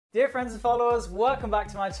Dear friends and followers, welcome back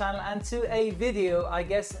to my channel and to a video I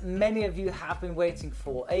guess many of you have been waiting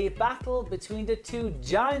for. A battle between the two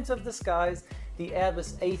giants of the skies, the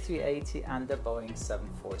Airbus A380 and the Boeing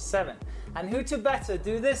 747. And who to better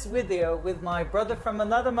do this video with my brother from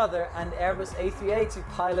another mother and Airbus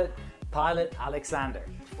A380 pilot Alexander.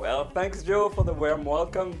 Well, thanks Joe for the warm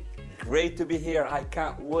welcome. Great to be here. I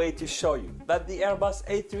can't wait to show you that the Airbus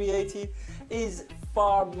A380 is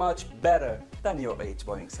far much better than your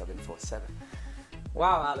Boeing 747.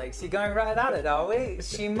 Wow, Alex, you're going right at it, are we?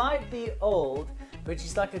 She might be old, but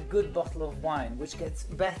she's like a good bottle of wine, which gets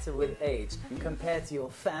better with age, compared to your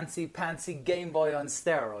fancy-pantsy Game Boy on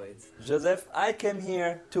steroids. Joseph, I came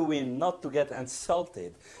here to win, not to get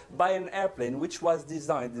insulted by an airplane which was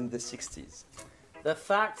designed in the 60s. The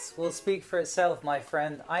facts will speak for itself, my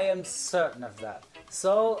friend. I am certain of that.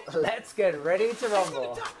 So, let's get ready to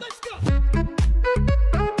rumble. Let's go!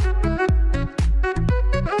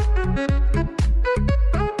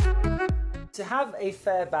 To have a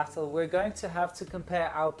fair battle, we're going to have to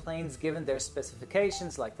compare our planes given their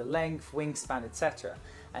specifications like the length, wingspan, etc.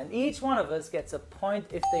 And each one of us gets a point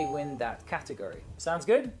if they win that category. Sounds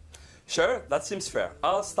good? Sure, that seems fair.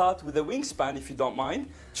 I'll start with the wingspan if you don't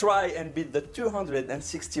mind. Try and beat the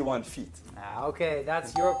 261 feet. Okay,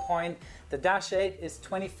 that's your point. The Dash 8 is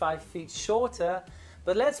 25 feet shorter.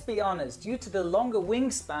 But let's be honest, due to the longer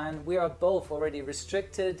wingspan, we are both already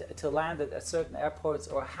restricted to land at certain airports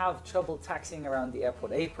or have trouble taxiing around the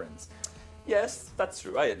airport aprons. Yes, that's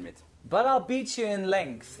true, I admit. But I'll beat you in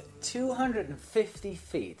length, 250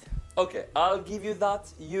 feet. Okay, I'll give you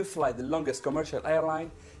that. You fly the longest commercial airline.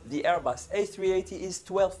 The Airbus A380 is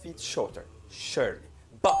 12 feet shorter, surely.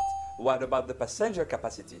 But what about the passenger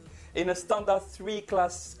capacity? In a standard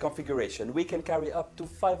 3-class configuration, we can carry up to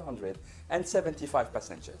 575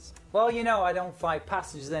 passengers. Well, you know, I don't fly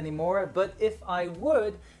passengers anymore, but if I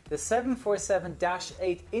would, the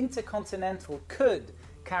 747-8 Intercontinental could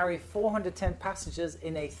carry 410 passengers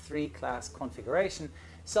in a 3-class configuration,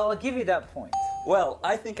 so I'll give you that point. Well,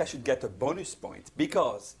 I think I should get a bonus point,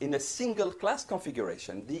 because in a single-class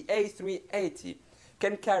configuration, the A380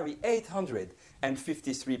 can carry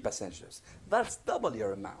 853 passengers. That's double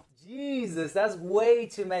your amount. Jesus, that's way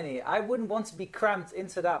too many. I wouldn't want to be cramped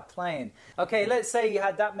into that plane. Okay, let's say you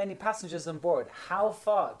had that many passengers on board. How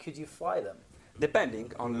far could you fly them?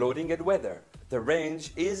 Depending on loading and weather, the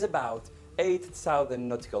range is about 8,000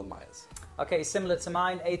 nautical miles. Okay, similar to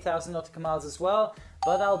mine, 8,000 nautical miles as well,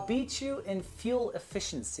 but I'll beat you in fuel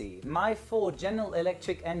efficiency. My 4 General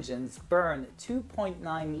Electric engines burn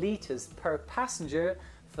 2.9 liters per passenger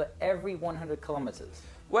for every 100 kilometers.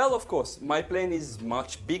 Well, of course, my plane is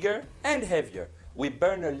much bigger and heavier. We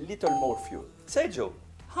burn a little more fuel. Say, Joe,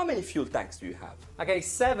 how many fuel tanks do you have? Okay,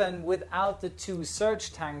 7 without the 2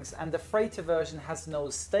 surge tanks, and the freighter version has no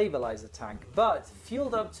stabilizer tank, but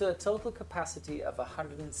fueled up to a total capacity of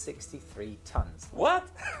 163 tons. What?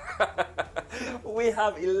 We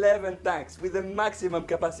have 11 tanks with a maximum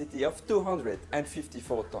capacity of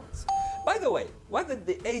 254 tons. By the way, what did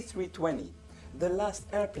the A320, the last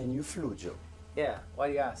airplane you flew, Joe? Yeah, why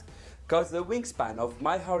do you ask? Because the wingspan of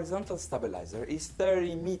my horizontal stabilizer is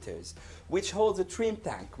 30 meters, which holds a trim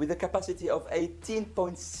tank with a capacity of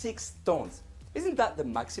 18.6 tons. Isn't that the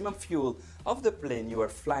maximum fuel of the plane you are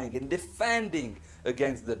flying and defending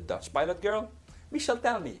against the Dutch pilot girl? Michelle,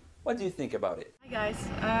 tell me, what do you think about it? Hi guys,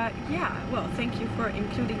 yeah, well, thank you for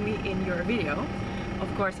including me in your video.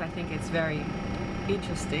 Of course, I think it's very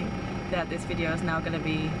interesting that this video is now going to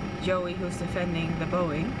be Joey who's defending the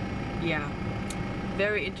Boeing. Yeah.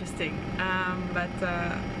 Very interesting, but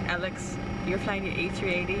Alex, you're flying the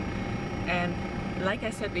A380, and like I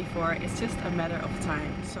said before, it's just a matter of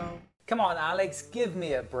time, so... Come on, Alex, give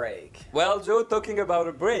me a break. Well, Joe, talking about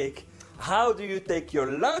a break, how do you take your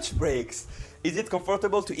lunch breaks? Is it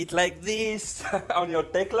comfortable to eat like this on your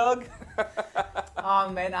tech log? Oh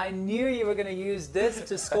man, I knew you were going to use this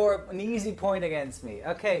to score an easy point against me.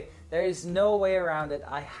 Okay, there is no way around it.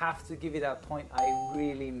 I have to give you that point. I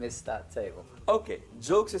really missed that table. Okay,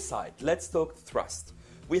 jokes aside, let's talk thrust.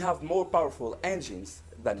 We have more powerful engines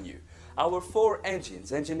than you. Our 4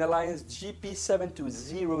 engines, Engine Alliance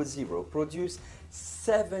GP7200, produce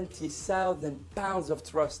 70,000 pounds of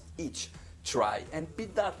thrust each. Try and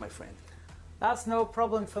beat that, my friend. That's no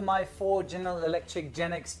problem for my 4 General Electric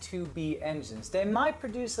Gen X 2B engines. They might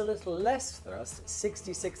produce a little less thrust,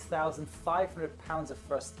 66,500 pounds of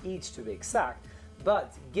thrust each to be exact,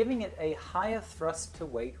 but giving it a higher thrust to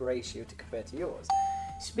weight ratio to compare to yours.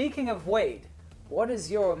 Speaking of weight, what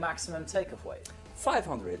is your maximum takeoff weight?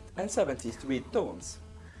 573 tons.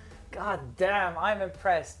 God damn, I'm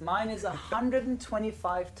impressed. Mine is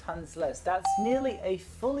 125 tons less. That's nearly a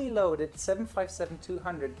fully loaded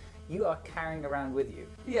 757-200 you are carrying around with you.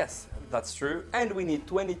 Yes, that's true. And we need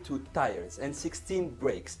 22 tires and 16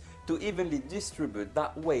 brakes to evenly distribute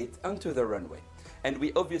that weight onto the runway. And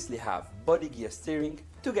we obviously have body gear steering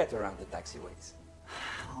to get around the taxiways.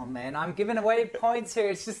 Oh man, I'm giving away points here.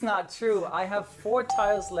 It's just not true. I have 4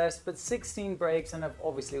 tires less, but 16 brakes, and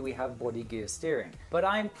obviously we have body gear steering. But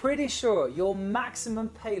I'm pretty sure your maximum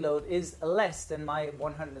payload is less than my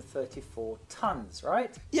 134 tons,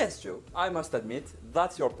 right? Yes, Joe, I must admit,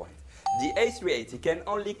 that's your point. The A380 can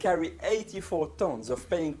only carry 84 tons of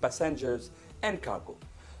paying passengers and cargo.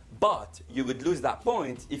 But you would lose that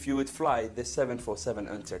point if you would fly the 747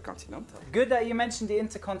 Intercontinental. Good that you mentioned the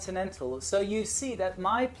Intercontinental. So you see that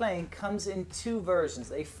my plane comes in 2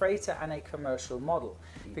 versions, a freighter and a commercial model.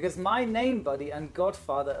 Because my name buddy and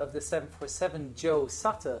godfather of the 747, Joe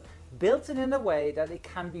Sutter, built it in a way that it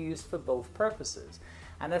can be used for both purposes.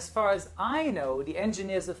 And as far as I know, the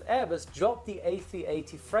engineers of Airbus dropped the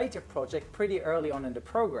A380 freighter project pretty early on in the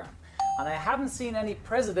program. And I haven't seen any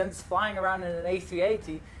presidents flying around in an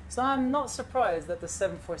A380, so I'm not surprised that the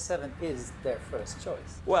 747 is their first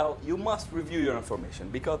choice. Well, you must review your information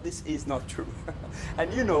because this is not true.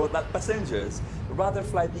 And you know that passengers rather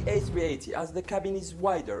fly the A380 as the cabin is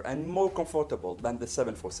wider and more comfortable than the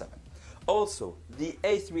 747. Also, the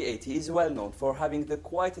A380 is well known for having the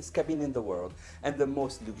quietest cabin in the world and the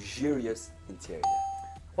most luxurious interior.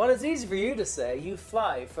 Well, it's easy for you to say. You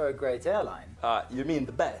fly for a great airline. You mean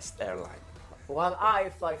the best airline? While I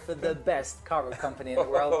fly for the best cargo company in the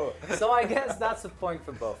world. So I guess that's a point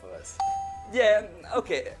for both of us. Yeah,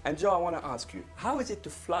 okay. And Joe, I want to ask you, how is it to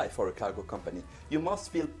fly for a cargo company? You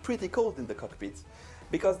must feel pretty cold in the cockpit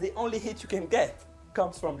because the only heat you can get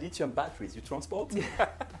comes from lithium batteries you transport.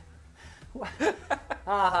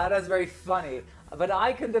 That's very funny. But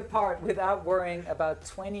I can depart without worrying about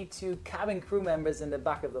 22 cabin crew members in the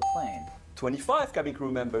back of the plane. 25 cabin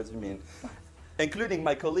crew members, you mean? Including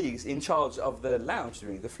my colleagues in charge of the lounge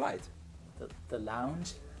during the flight. The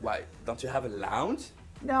lounge? Why, don't you have a lounge?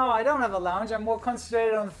 No, I don't have a lounge. I'm more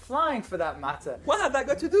concentrated on flying for that matter. What has that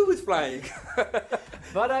got to do with flying?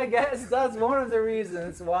 But I guess that's one of the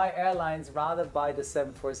reasons why airlines rather buy the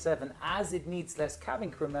 747, as it needs less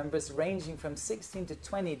cabin crew members, ranging from 16 to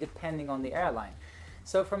 20 depending on the airline.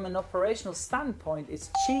 So from an operational standpoint,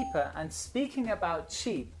 it's cheaper. And speaking about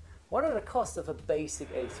cheap, what are the costs of a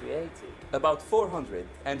basic A380? About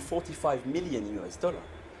 445 million US dollar.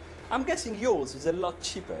 I'm guessing yours is a lot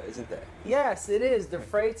cheaper, isn't it? Yes, it is. The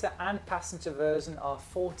freighter and passenger version are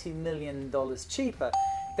 $40 million cheaper.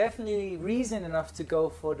 Definitely reason enough to go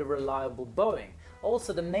for the reliable Boeing.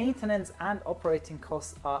 Also, the maintenance and operating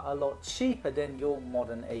costs are a lot cheaper than your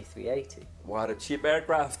modern A380. What a cheap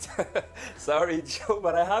aircraft. Sorry, Joe,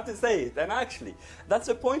 but I have to say it. And actually, that's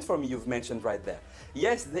a point for me you've mentioned right there.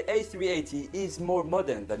 Yes, the A380 is more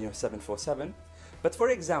modern than your 747. But for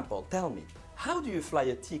example, tell me, how do you fly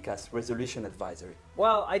a TCAS resolution advisory?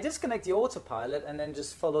 Well, I disconnect the autopilot and then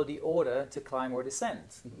just follow the order to climb or descend.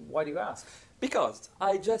 Why do you ask? Because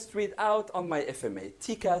I just read out on my FMA,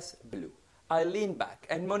 TCAS blue. I lean back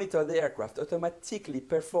and monitor the aircraft automatically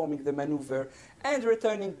performing the maneuver and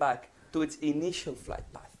returning back to its initial flight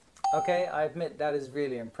path. Okay, I admit that is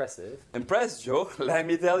really impressive. Impressed, Joe? Let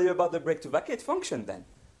me tell you about the brake to vacate function then.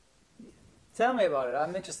 Tell me about it,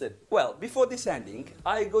 I'm interested. Well, before descending,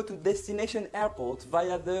 I go to destination airport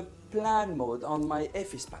via the plan mode on my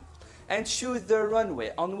FS panel and choose the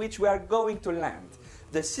runway on which we are going to land.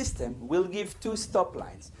 The system will give 2 stop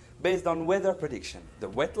lines based on weather prediction, the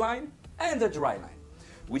wet line and the dry line.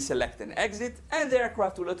 We select an exit and the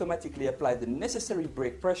aircraft will automatically apply the necessary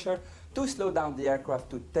brake pressure to slow down the aircraft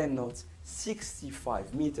to 10 knots,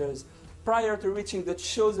 65 meters, prior to reaching the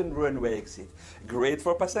chosen runway exit. Great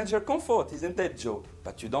for passenger comfort, isn't it, Joe?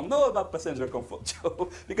 But you don't know about passenger comfort,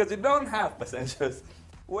 Joe, because you don't have passengers.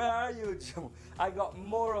 Where are you, Joe? I got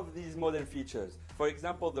more of these modern features. For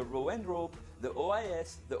example, the row and rope, the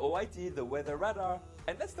OIS, the OIT, the weather radar.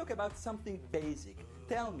 And let's talk about something basic.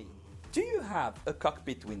 Tell me, do you have a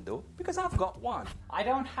cockpit window? Because I've got one. I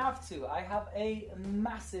don't have to. I have a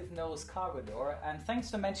massive nose cargo door, and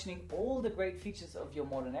thanks for mentioning all the great features of your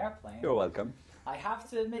modern airplane. You're welcome. I have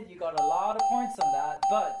to admit you got a lot of points on that,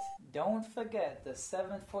 but don't forget the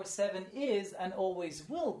 747 is and always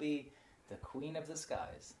will be the queen of the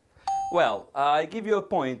skies. Well, I give you a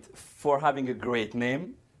point for having a great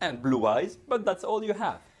name and blue eyes, but that's all you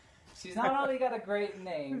have. She's not only got a great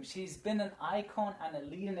name, she's been an icon and a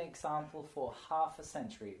leading example for half a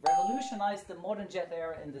century. Revolutionized the modern jet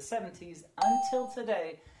era in the 70s until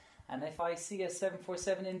today, And if I see a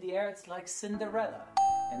 747 in the air, it's like Cinderella.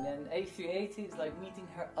 And then A380 is like meeting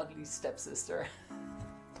her ugly stepsister.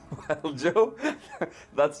 Well, Joe,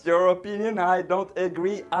 that's your opinion. I don't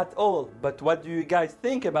agree at all. But what do you guys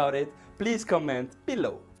think about it? Please comment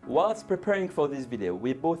below. Whilst preparing for this video,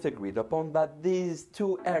 we both agreed upon that these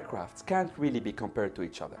two aircrafts can't really be compared to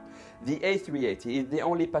each other. The A380 is the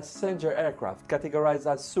only passenger aircraft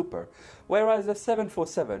categorized as super, whereas the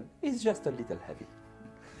 747 is just a little heavy.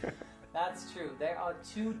 That's true. They are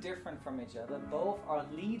two different from each other. Both are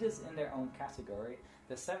leaders in their own category.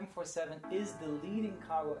 The 747 is the leading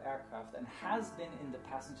cargo aircraft and has been in the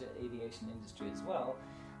passenger aviation industry as well.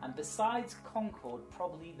 And besides Concorde,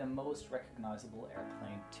 probably the most recognizable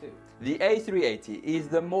airplane too. The A380 is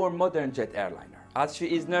the more modern jet airliner, as she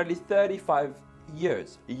is nearly 35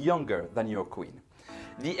 years younger than your queen.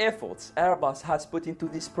 The efforts Airbus has put into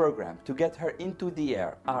this program to get her into the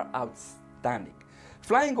air are outstanding.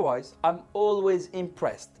 Flying-wise, I'm always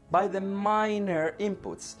impressed by the minor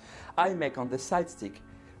inputs I make on the side stick,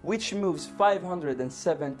 which moves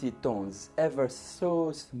 570 tons ever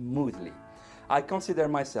so smoothly. I consider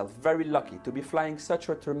myself very lucky to be flying such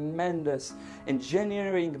a tremendous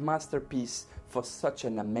engineering masterpiece for such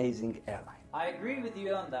an amazing airline. I agree with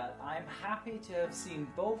you on that. I'm happy to have seen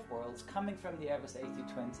both worlds coming from the Airbus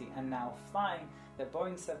A320 and now flying the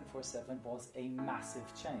Boeing 747 was a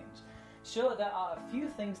massive change. Sure, there are a few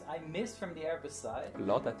things I missed from the Airbus side. A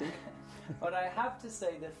lot, I think. But I have to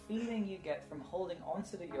say, the feeling you get from holding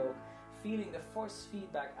onto the yoke, feeling the force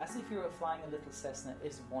feedback as if you were flying a little Cessna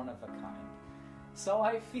is one of a kind. So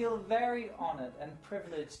I feel very honored and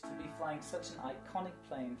privileged to be flying such an iconic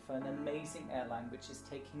plane for an amazing airline which is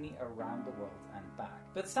taking me around the world and back.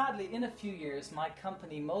 But sadly, in a few years, my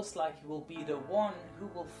company most likely will be the one who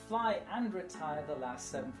will fly and retire the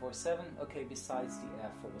last 747, okay, besides the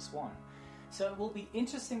Air Force One. So it will be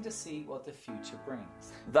interesting to see what the future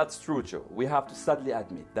brings. That's true, Joe. We have to sadly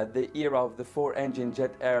admit that the era of the four-engine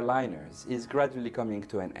jet airliners is gradually coming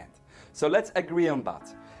to an end. So let's agree on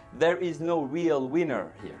that. There is no real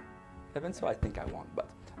winner here. Even so, I think I won, but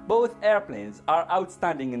both airplanes are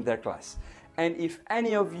outstanding in their class. And if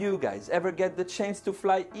any of you guys ever get the chance to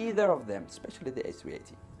fly either of them, especially the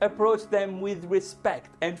A380, approach them with respect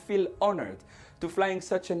and feel honored to flying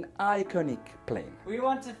such an iconic plane. We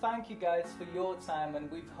want to thank you guys for your time,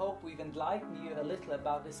 and we hope we've enlightened you a little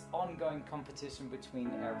about this ongoing competition between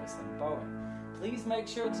Airbus and Boeing. Please make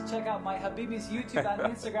sure to check out my Habibi's YouTube and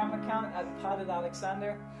Instagram account at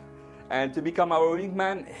pilot.alexander. And to become our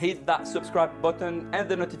wingman, hit that subscribe button and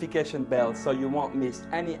the notification bell so you won't miss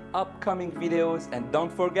any upcoming videos. And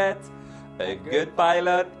don't forget, a good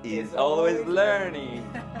pilot is always learning.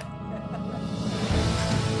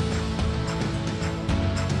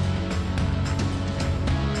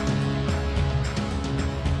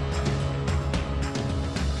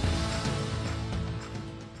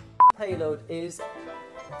 Payload is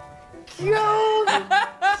killed.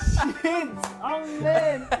 Shit! Oh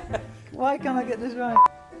man! Why can't I get this right?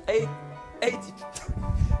 880.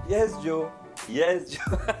 Yes, Joe. Yes,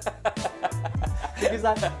 Joe. Because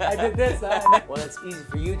I did this. Well, it's easy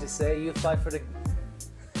for you to say. You applied for the.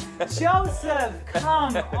 Joseph, come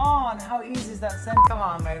on! How easy is that sentence? Come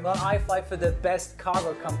on, man. Well, I fly for the best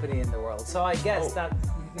cargo company in the world, so I guess that.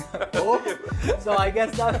 So I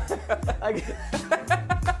guess that.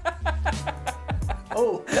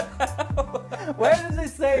 Oh, where does it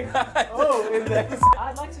say? Oh, in there.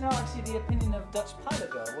 I'd like to know actually the opinion of Dutch pilot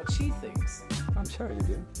girl, what she thinks. I'm sure you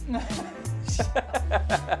do.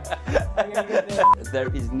 I'm gonna get this. There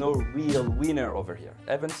is no real winner over here.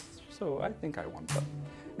 Evans, so I think I won. But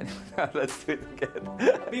anyway, let's do it again.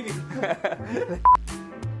 Bibi.